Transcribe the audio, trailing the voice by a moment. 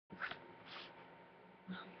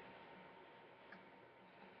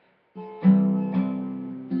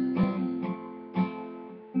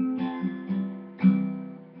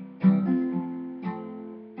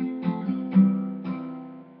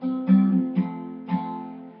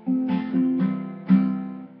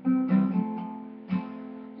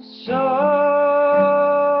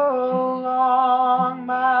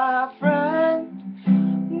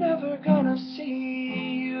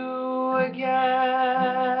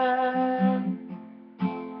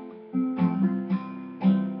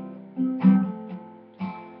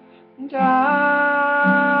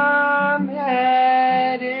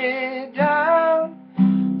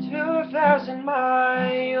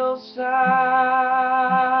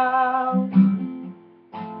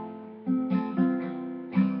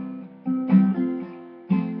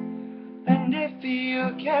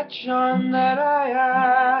catch on that I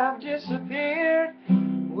have disappeared?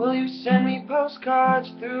 Will you send me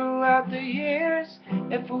postcards throughout the years?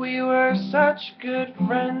 If we were such good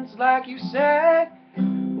friends like you said,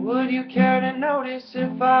 would you care to notice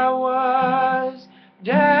if I was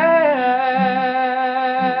dead?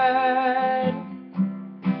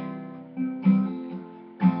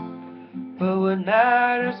 But what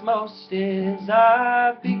matters most is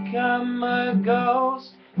I've become a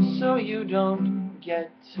ghost, so you don't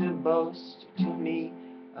get to boast to me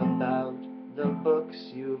about the books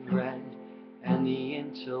you've read and the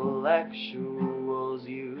intellectuals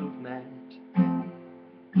you've met.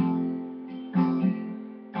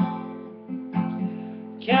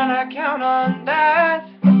 Can I count on that?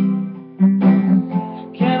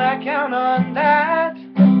 Can I count on that?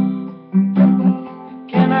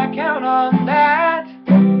 Can I count on that?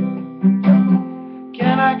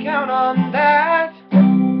 Can I count on that?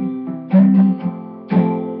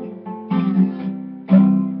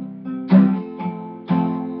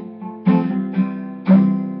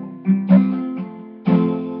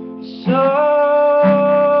 So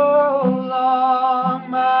long,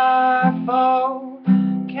 my foe.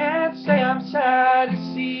 Can't say I'm sad to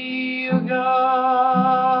see you go.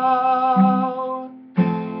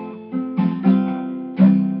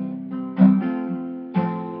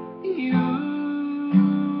 You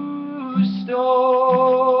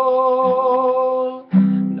stole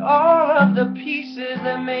all of the pieces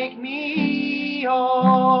that make me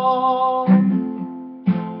whole.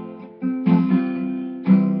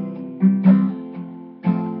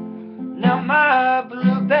 Now my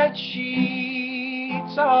blue bed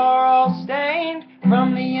sheets are all stained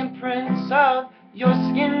from the imprints of your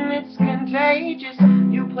skin. It's contagious.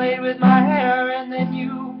 You played with my hair and then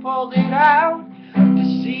you pulled it out to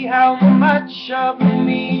see how much of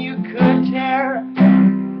me you could tear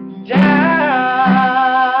down.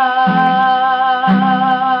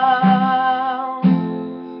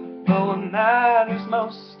 But what matters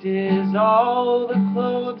most is all the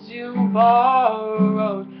clothes you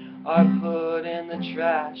borrowed are put in the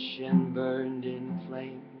trash and burned in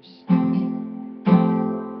flames.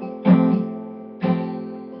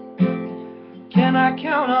 Can I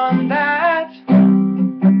count on that?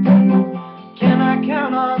 Can I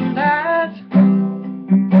count on that?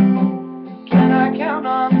 Can I count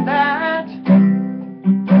on that?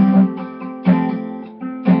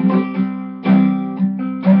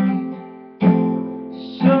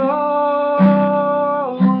 So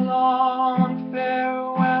long,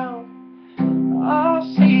 farewell. I'll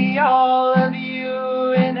see all of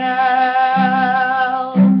you in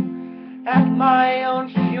hell at my own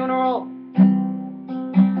funeral.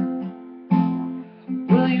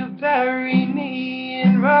 Will you bury me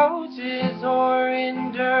in roses or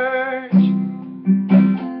in dirt?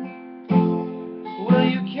 Will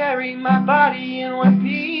you carry my body in one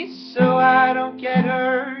piece so I don't get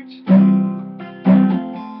hurt?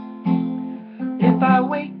 If I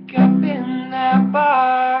wake up in that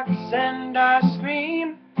box and I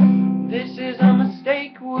scream, this is a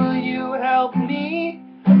mistake, will you help me?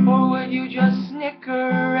 Or will you just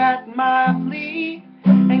snicker at my plea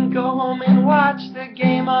and go home and watch the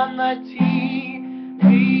game on the TV?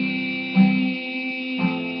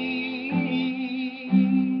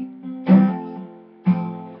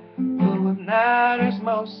 But what matters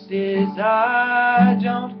most is I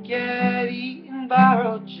don't get eaten by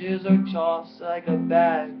roaches or tossed like a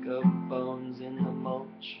bag of bones in the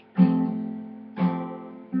mulch.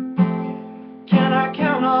 Can I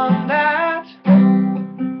count on that?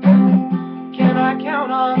 Can I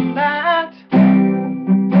count on that?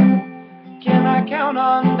 Can I count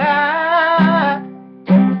on that?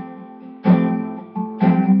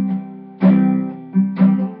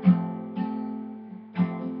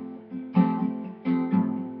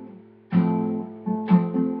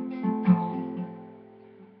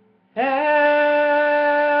 Hello,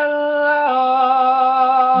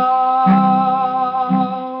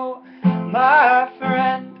 my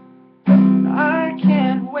friend. I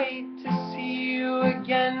can't wait to see you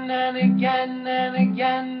again and again and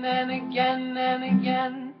again and again and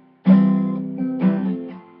again.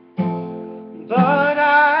 But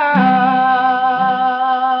I'm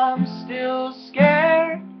still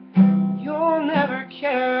scared you'll never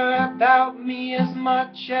care about me as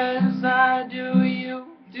much as I do you,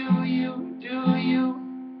 do you, do you.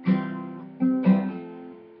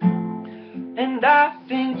 And I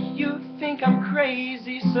think you think I'm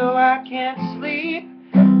crazy, so I can't sleep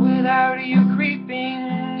without you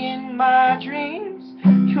creeping in my dreams.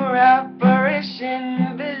 Your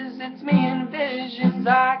apparition visits me in visions.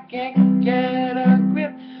 I can't get a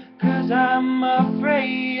grip, 'cause I'm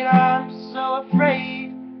afraid, I'm so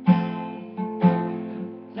afraid.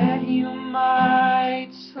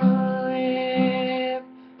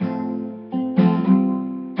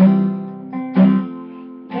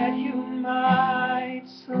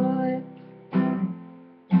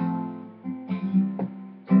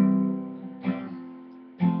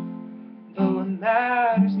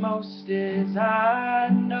 'cause I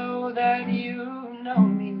know that you know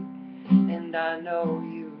me, and I know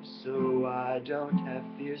you, so I don't have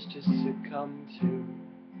fears to succumb to.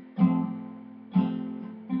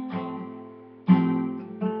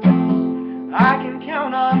 I can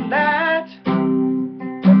count on that.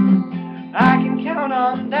 I can count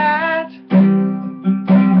on that.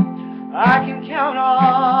 I can count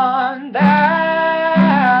on that.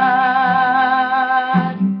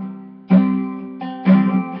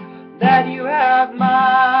 That you have my